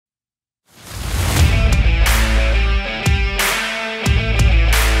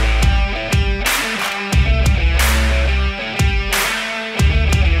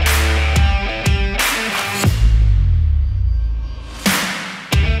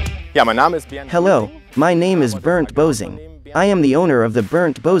Hello, my name is Bernd Bösing. I am the owner of the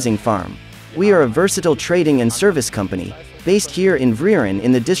Bernd Bösing farm. We are a versatile trading and service company, based here in Agrirouter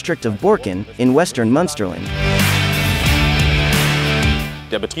in the district of Borken, in western Münsterland.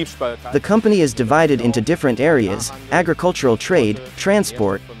 The company is divided into different areas: agricultural trade,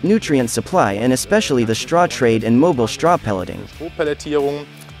 transport, nutrient supply, and especially the straw trade and mobile straw pelleting.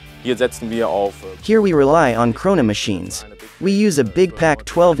 Here we rely on KRONE machines. We use a BiG Pack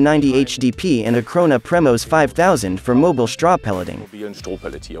 1290 HDP and a KRONE Premos 5000 for mobile straw pelleting.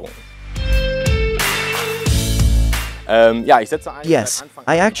 Yes,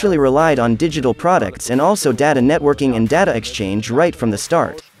 I actually relied on digital products and also data networking and data exchange right from the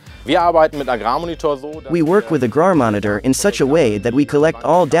start. We work with AGRARMONITOR in such a way that we collect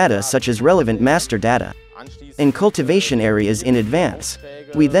all data such as relevant master data and cultivation areas in advance.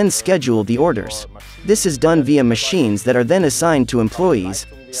 We then schedule the orders. This is done via machines that are then assigned to employees,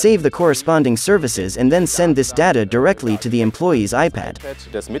 save the corresponding services, and then send this data directly to the employee's iPad,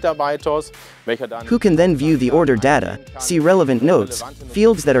 who can then view the order data, see relevant notes,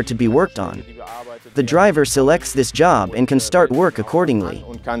 fields that are to be worked on. The driver selects this job and can start work accordingly.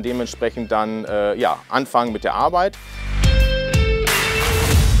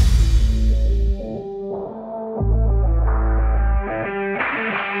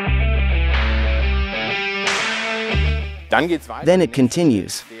 Then it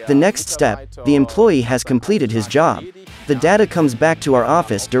continues. The next step, the employee has completed his job. The data comes back to our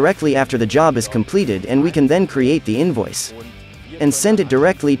office directly after the job is completed, and we can then create the invoice and send it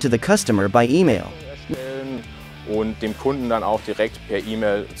directly to the customer by email.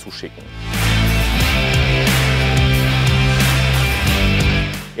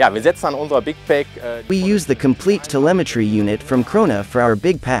 We use the complete telemetry unit from KRONE for our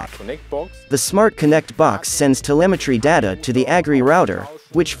BiG Pack. The Smart Connect box sends telemetry data to the Agrirouter,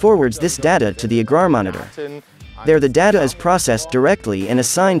 which forwards this data to the AGRARMONITOR. There the data is processed directly and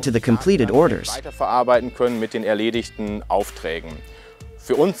assigned to the completed orders. For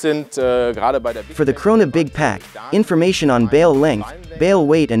the KRONE BiG Pack, information on bale length, bale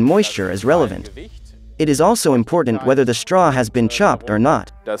weight and moisture is relevant. It is also important whether the straw has been chopped or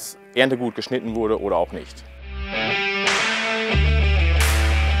not.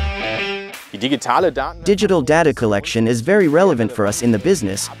 Digital data collection is very relevant for us in the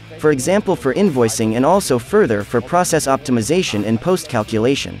business, for example for invoicing and also further for process optimization and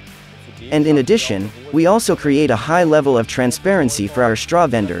post-calculation. And in addition, we also create a high level of transparency for our straw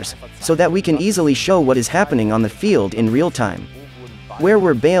vendors, so that we can easily show what is happening on the field in real time. Where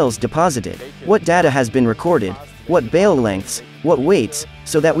were bales deposited? What data has been recorded? What bale lengths? What weights?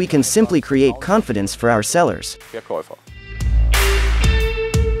 So that we can simply create confidence for our sellers.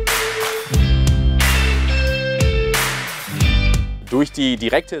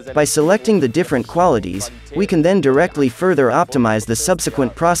 By selecting the different qualities, we can then directly further optimize the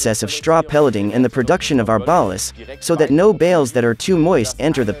subsequent process of straw pelleting and the production of our balers, so that no bales that are too moist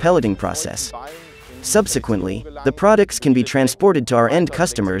enter the pelleting process. Subsequently, the products can be transported to our end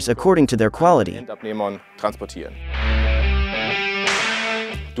customers according to their quality.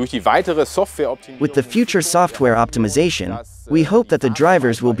 With the future software optimization, we hope that the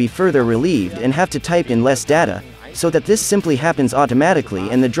drivers will be further relieved and have to type in less data, so that this simply happens automatically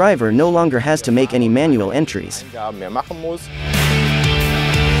and the driver no longer has to make any manual entries.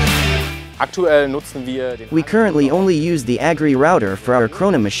 We currently only use the Agrirouter for our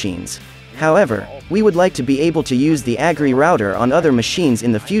KRONE machines. However, we would like to be able to use the Agrirouter on other machines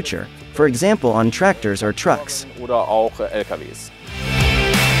in the future, for example on tractors or trucks.